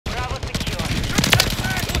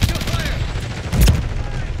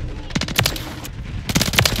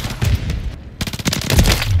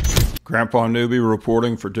Grandpa Newbie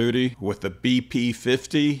reporting for duty with the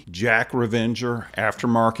BP-50 JAK Revenger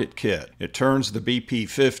aftermarket kit. It turns the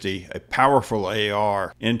BP-50, a powerful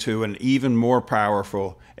AR, into an even more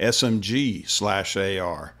powerful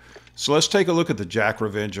SMG/AR. So let's take a look at the JAK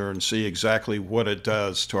Revenger and see exactly what it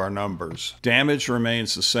does to our numbers. Damage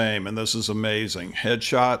remains the same, and this is amazing.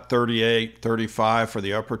 Headshot 38, 35 for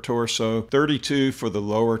the upper torso, 32 for the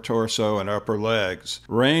lower torso and upper legs.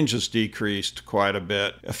 Range is decreased quite a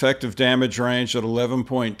bit. Effective damage range at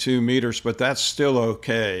 11.2 meters, but that's still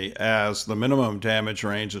okay as the minimum damage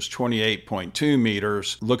range is 28.2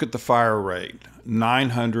 meters. Look at the fire rate.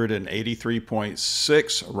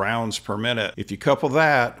 983.6 rounds per minute. If you couple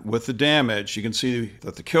that with the damage, you can see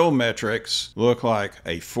that the kill metrics look like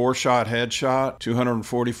a 4-shot headshot,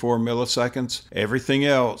 244 milliseconds. Everything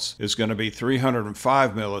else is going to be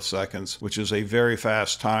 305 milliseconds, which is a very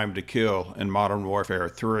fast time to kill in Modern Warfare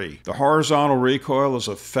 3. The horizontal recoil is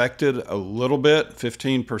affected a little bit,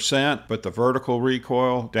 15%, but the vertical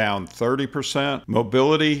recoil down 30%.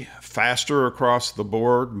 Mobility faster across the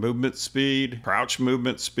board, movement speed, crouch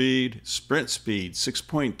movement speed, sprint speed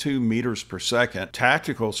 6.2 meters per second,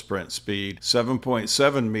 tactical sprint speed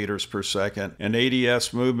 7.7 meters per second, and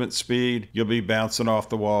ADS movement speed, you'll be bouncing off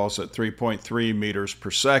the walls at 3.3 meters per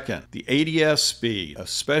second. The ADS speed,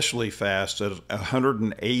 especially fast at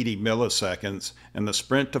 180 milliseconds, and the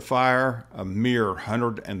sprint to fire, a mere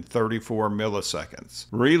 134 milliseconds.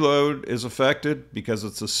 Reload is affected because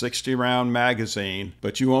it's a 60-round magazine,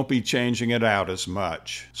 but you won't be changing it out as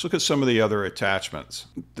much. Let's look at some of the other attachments.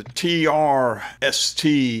 The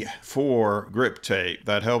TRST4 grip tape,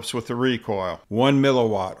 that helps with the recoil. 1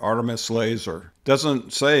 milliwatt Artemis laser.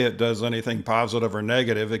 Doesn't say it does anything positive or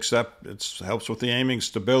negative, except it helps with the aiming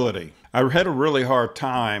stability. I had a really hard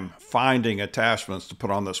time finding attachments to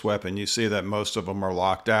put on this weapon. You see that most of them are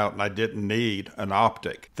locked out, and I didn't need an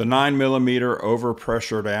optic. The 9mm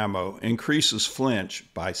overpressured ammo increases flinch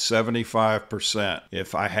by 75%.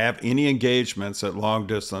 If I have any engagements at long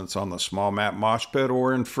distance on the small map mosh pit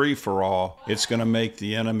or in free-for-all, it's going to make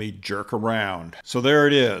the enemy jerk around. So there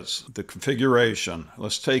it is, the configuration.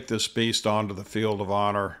 Let's take this beast onto the field of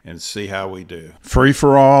honor and see how we do.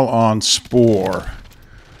 Free-for-all on Spore.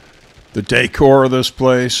 The decor of this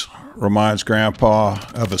place reminds Grandpa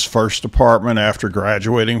of his first apartment after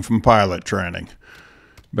graduating from pilot training,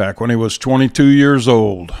 back when he was 22 years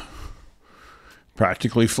old,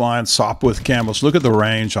 practically flying Sopwith camels. Look at the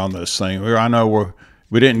range on this thing. I know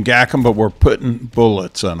we didn't gack them, but we're putting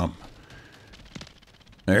bullets in them.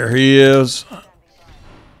 There he is,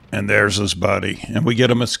 and there's his buddy, and we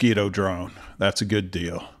get a mosquito drone. That's a good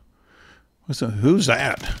deal. Who's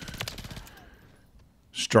that?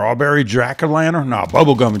 Strawberry jack-o'-lantern? No,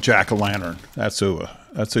 bubblegum jack-o'-lantern. That's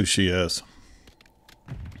who she is.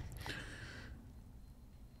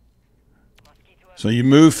 So you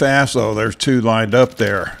move fast. Oh, there's two lined up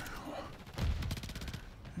there.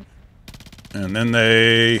 And then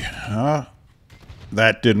that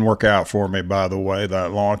didn't work out for me, by the way,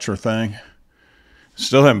 that launcher thing.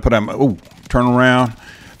 Still haven't put out my, oh, turn around.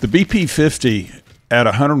 The BP-50 at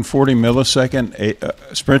 140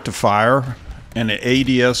 millisecond sprint to fire and an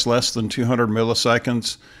ADS less than 200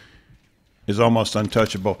 milliseconds is almost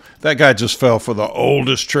untouchable. That guy just fell for the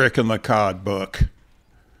oldest trick in the COD book.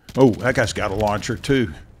 Oh, that guy's got a launcher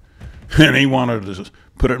too. And he wanted to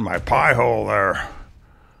put it in my pie hole there.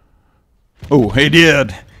 Oh, he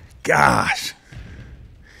did. Gosh.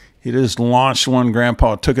 He just launched one.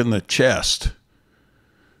 Grandpa took it in the chest.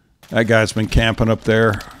 That guy's been camping up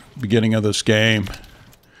there beginning of this game.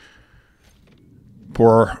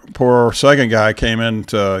 Poor second guy came in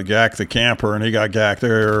to gack the camper, and he got gacked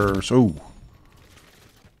there. So,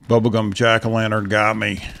 bubblegum jack-o'-lantern got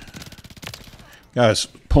me. Guys,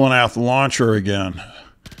 pulling out the launcher again.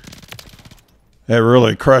 That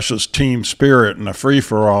really crushes team spirit in a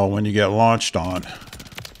free-for-all when you get launched on.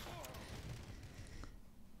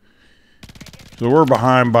 So we're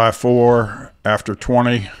behind by 4 after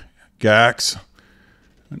 20 gacks.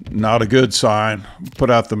 Not a good sign. Put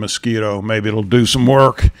out the mosquito. Maybe it'll do some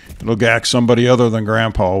work. It'll gack somebody other than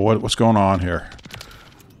Grandpa. What's going on here?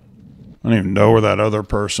 I don't even know where that other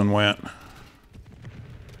person went.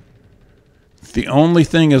 The only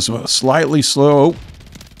thing is slightly slow. Oh,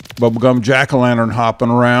 bubblegum jack-o'-lantern hopping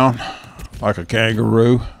around like a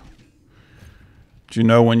kangaroo. But you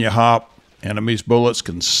know when you hop, enemies' bullets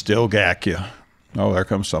can still gack you. Oh, there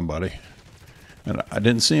comes somebody. And I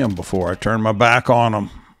didn't see him before. I turned my back on him.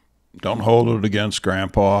 Don't hold it against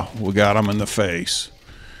Grandpa. We got him in the face.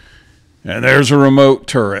 And there's a remote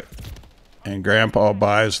turret. And Grandpa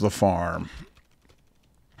buys the farm.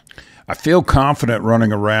 I feel confident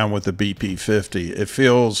running around with the BP-50. It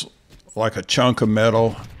feels like a chunk of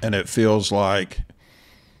metal, and it feels like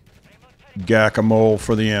guacamole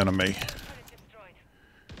for the enemy.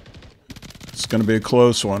 It's going to be a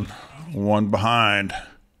close one. One behind.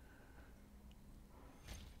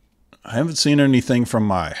 I haven't seen anything from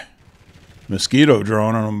my mosquito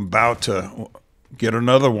drone, and I'm about to get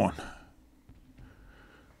another one.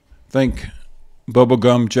 I think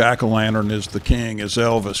Bubblegum Jack-o'-lantern is the king, is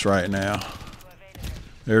Elvis right now.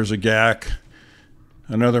 There's a gack.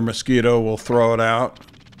 Another mosquito will throw it out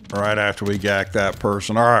right after we gack that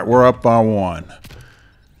person. All right, we're up by one.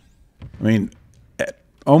 I mean, at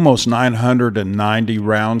almost 990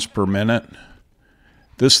 rounds per minute.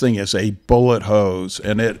 This thing is a bullet hose,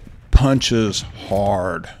 and it punches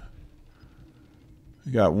hard.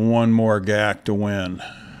 We got one more gack to win.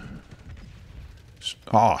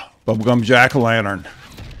 Ah, Bubblegum Jack-o'-lantern.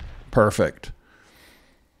 Perfect.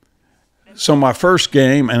 So my first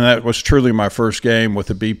game, and that was truly my first game with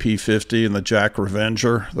the BP-50 and the JAK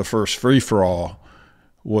Revenger, the first free-for-all,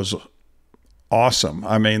 was awesome.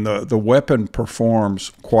 I mean, the weapon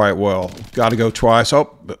performs quite well. Got to go twice.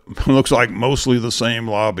 Oh, looks like mostly the same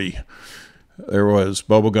lobby. There was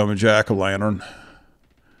Bubblegum and Jack-o'-lantern.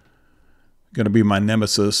 Going to be my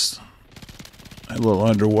nemesis. A little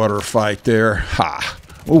underwater fight there. Ha!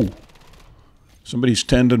 Ooh. Somebody's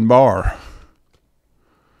tending bar.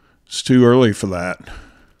 It's too early for that.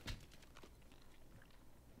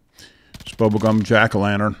 It's Bubblegum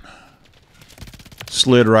Jack-o'-lantern.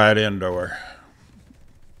 Slid right into her.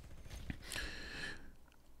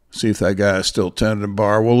 See if that guy is still tending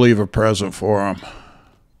bar. We'll leave a present for him.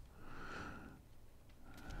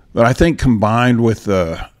 But I think combined with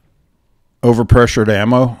the overpressured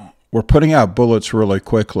ammo, we're putting out bullets really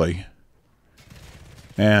quickly.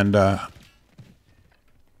 And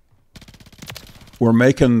we're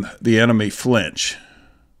making the enemy flinch.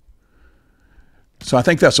 So I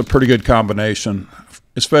think that's a pretty good combination,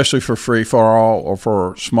 especially for free-for-all or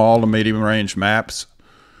for small to medium-range maps.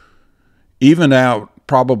 Even out,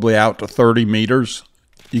 probably out to 30 meters,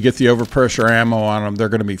 you get the overpressure ammo on them, they're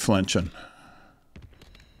going to be flinching.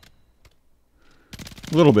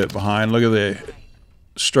 A little bit behind. Look at the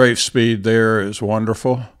strafe speed there is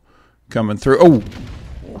wonderful. Coming through. Oh,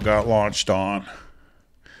 got launched on.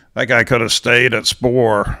 That guy could have stayed at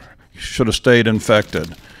Spore. Should have stayed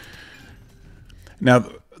infected. Now,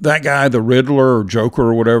 that guy, the Riddler or Joker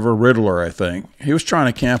or whatever, Riddler, I think, he was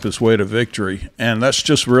trying to camp his way to victory. And that's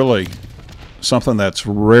just really something that's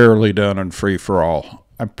rarely done in free-for-all.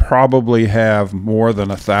 I probably have more than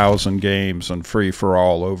 1,000 games in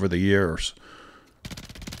free-for-all over the years.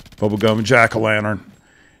 Bubblegum Jack-o'-lantern.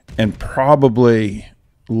 And probably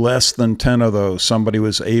less than 10 of those, somebody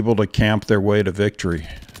was able to camp their way to victory.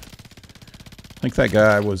 I think that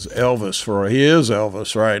guy was Elvis he is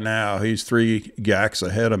Elvis right now. He's 3 gacks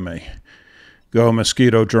ahead of me. Go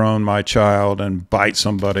mosquito drone, my child, and bite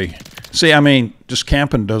somebody. See, I mean, just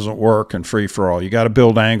camping doesn't work in free-for-all. You got to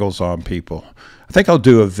build angles on people. I think I'll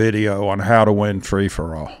do a video on how to win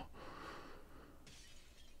free-for-all.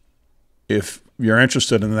 If you're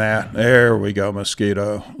interested in that, there we go,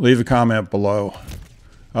 mosquito. Leave a comment below.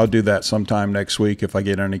 I'll do that sometime next week if I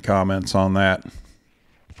get any comments on that.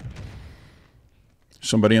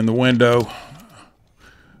 Somebody in the window.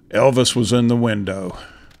 Elvis was in the window.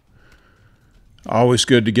 Always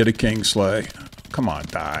good to get a Kingsley. Come on,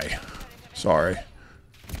 die. Sorry.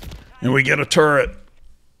 And we get a turret.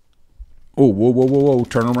 Oh, whoa, whoa, whoa, whoa.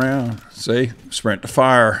 Turn around. See? Sprint to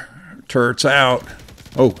fire. Turret's out.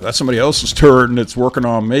 Oh, that's somebody else's turret and it's working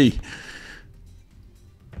on me.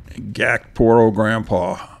 Gack, poor old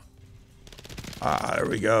grandpa. Ah, there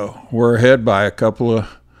we go. We're ahead by a couple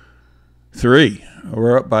of 3.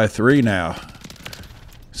 We're up by 3 now.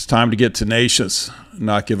 It's time to get tenacious,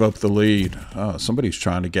 not give up the lead. Oh, somebody's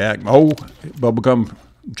trying to gag. Oh, Bubblegum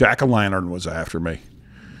Jack-o'-lantern was after me.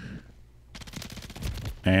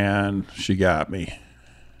 And she got me.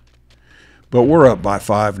 But we're up by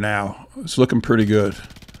 5 now. It's looking pretty good.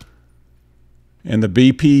 And the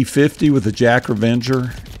BP-50 with the JAK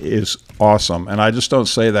Revenger is awesome. And I just don't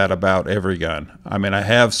say that about every gun. I mean, I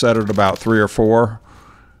have said it about 3 or 4,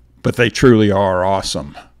 but they truly are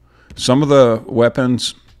awesome. Some of the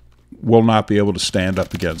weapons will not be able to stand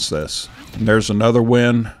up against this. And there's another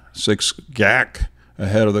win, 6 GAC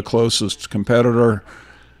ahead of the closest competitor.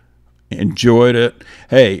 Enjoyed it.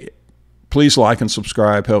 Hey, please like and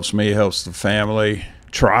subscribe. Helps me, helps the family.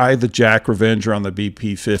 Try the JAK Revenger on the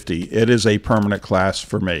BP-50. It is a permanent class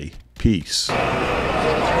for me. Peace.